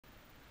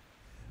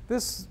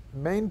This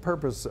main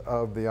purpose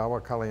of the Agua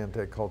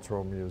Caliente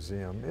Cultural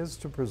Museum is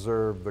to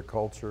preserve the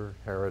culture,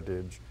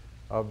 heritage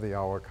of the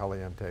Agua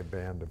Caliente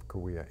Band of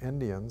Cahuilla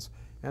Indians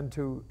and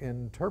to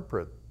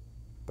interpret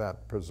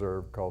that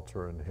preserved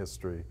culture and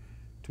history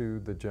to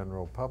the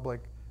general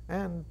public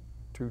and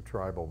to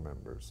tribal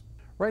members.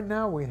 Right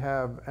now we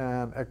have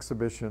an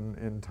exhibition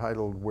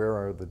entitled Where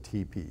Are the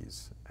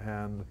Teepees?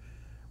 And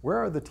where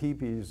are the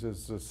teepees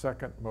is the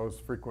second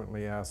most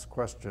frequently asked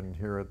question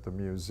here at the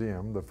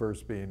museum, the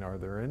first being, are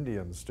there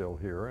Indians still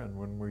here? And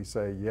when we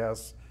say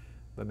yes,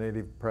 the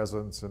native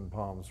presence in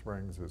Palm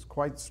Springs is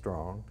quite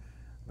strong,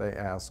 they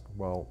ask,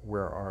 well,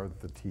 where are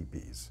the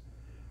teepees?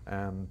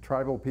 And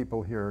tribal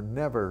people here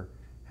never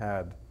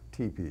had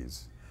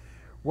teepees.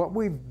 What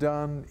we've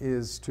done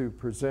is to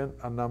present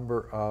a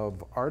number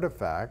of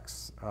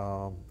artifacts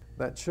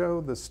that show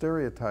the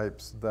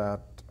stereotypes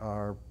that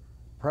are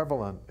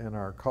prevalent in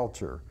our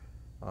culture,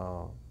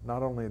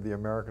 not only the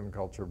American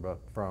culture, but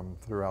from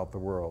throughout the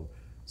world.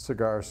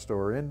 Cigar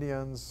store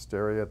Indians,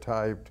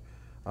 stereotyped,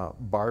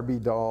 Barbie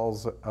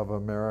dolls of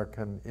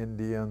American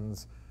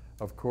Indians,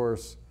 of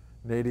course,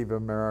 Native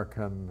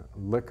American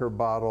liquor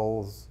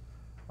bottles,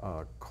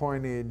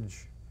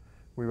 coinage.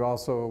 We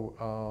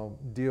also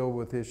deal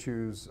with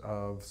issues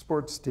of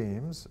sports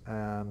teams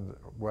and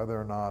whether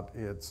or not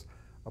it's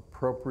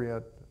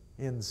appropriate,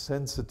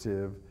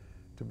 insensitive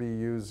to be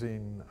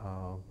using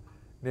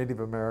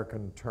Native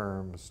American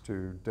terms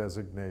to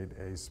designate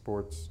a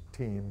sports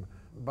team.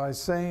 By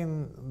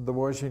saying the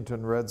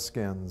Washington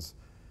Redskins,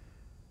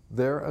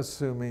 they're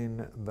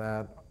assuming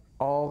that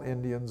all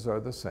Indians are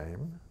the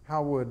same.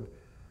 How would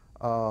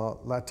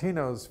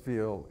Latinos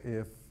feel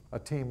if a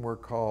team were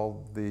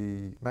called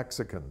the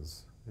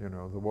Mexicans, you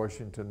know, the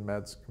Washington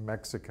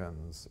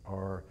Mexicans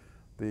or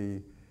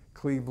the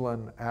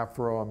Cleveland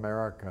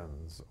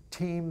Afro-Americans?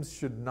 Teams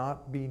should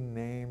not be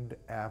named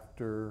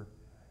after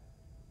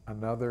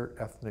another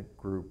ethnic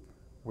group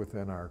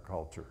within our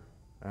culture.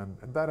 And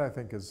that, I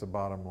think, is the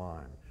bottom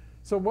line.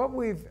 So what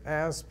we've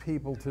asked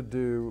people to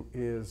do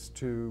is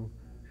to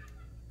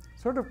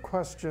sort of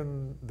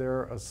question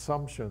their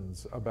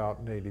assumptions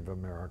about Native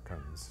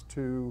Americans,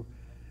 to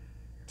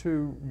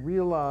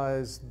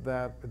realize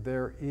that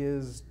there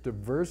is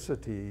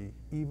diversity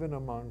even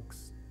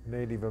amongst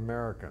Native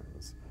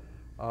Americans.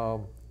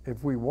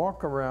 If we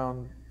walk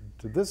around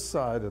to this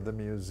side of the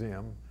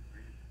museum,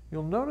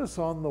 you'll notice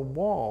on the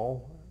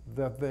wall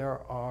that there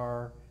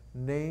are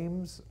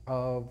names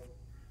of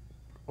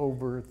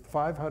over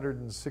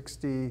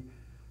 560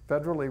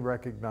 federally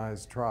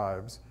recognized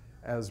tribes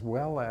as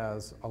well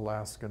as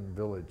Alaskan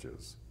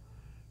villages.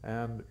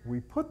 And we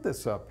put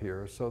this up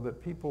here so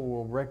that people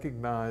will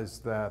recognize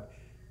that,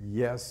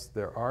 yes,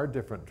 there are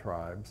different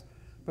tribes,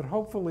 but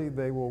hopefully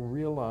they will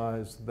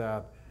realize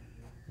that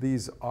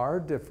these are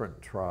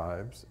different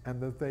tribes and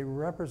that they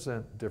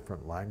represent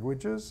different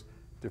languages,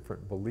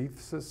 different belief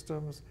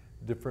systems,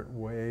 different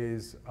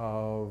ways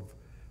of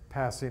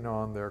passing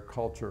on their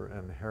culture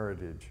and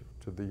heritage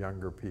to the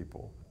younger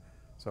people.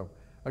 So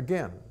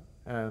again,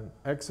 an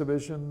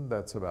exhibition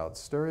that's about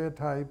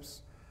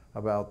stereotypes,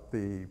 about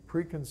the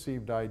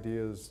preconceived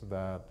ideas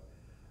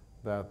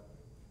that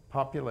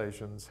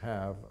populations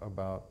have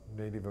about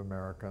Native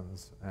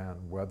Americans and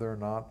whether or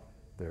not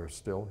they're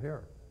still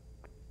here.